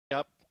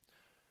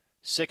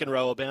Second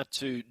row about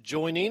to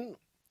join in.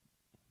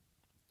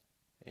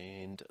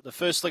 And the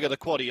first leg of the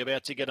quaddie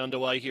about to get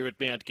underway here at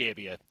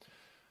Mt-Gambier.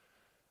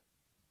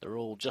 They're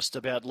all just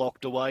about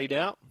locked away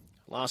now.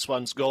 Last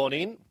one's gone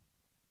in.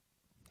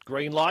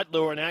 Green light,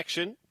 lure in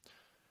action.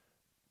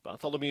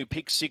 Bartholomew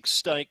Pick 6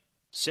 stake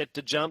set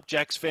to jump.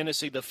 Jack's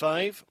Fantasy the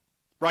fave.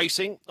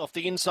 Racing off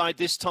the inside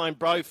this time,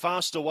 Bro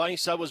fast away.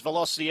 So was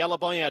Velocity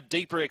Alibi. Our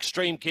deeper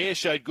Extreme Care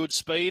showed good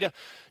speed.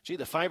 Gee,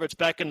 the favourite's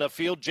back in the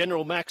field.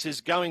 General Max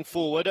is going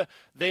forward.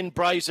 Then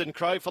Brazen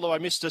Crow, followed by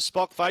Mr.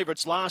 Spock.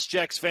 Favourites last,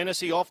 Jack's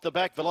Fantasy off the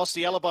back.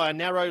 Velocity Alibi, a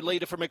narrow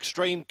leader from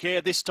Extreme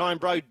Care. This time,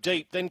 Bro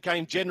deep. Then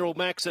came General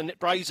Max and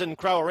Brazen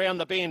Crow around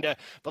the bend.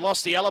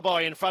 Velocity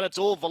Alibi in front. It's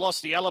all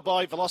Velocity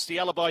Alibi. Velocity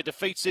Alibi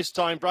defeats this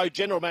time, Bro.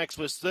 General Max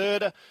was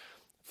third.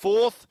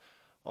 Fourth,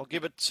 I'll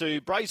give it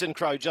to Brazen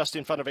Crow just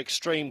in front of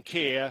Extreme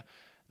Care.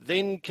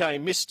 Then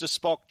came Mr.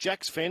 Spock,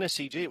 Jack's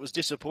Fantasy. Gee, it was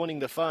disappointing,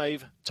 the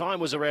fave. Time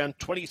was around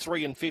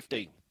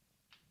 23:50.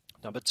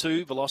 Number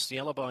 2, Velocity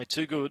Alibi,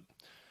 too good.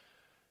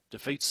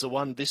 Defeats the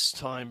one this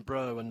time,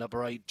 Bro, and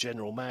number 8,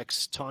 General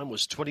Max. Time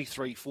was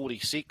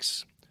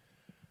 23:46.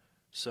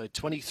 So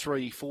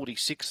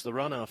 23:46 the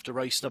run after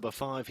race number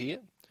 5 here.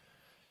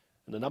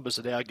 And the numbers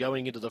are now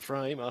going into the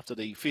frame after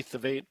the 5th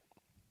event.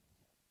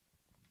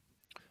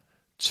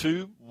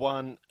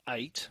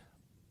 218,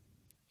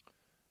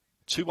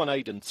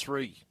 218 and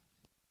 3.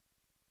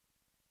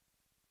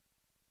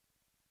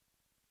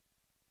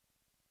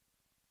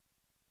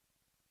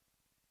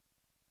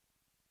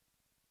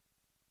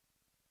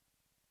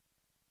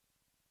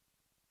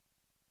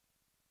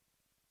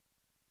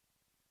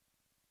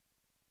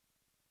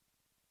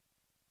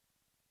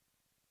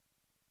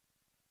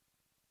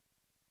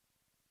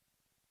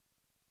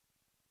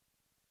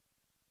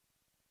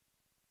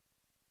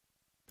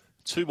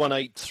 Two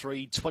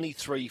 183,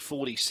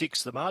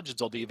 23:46. The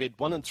margins of the event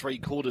 1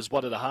 3/4,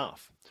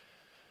 1.5.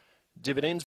 Dividends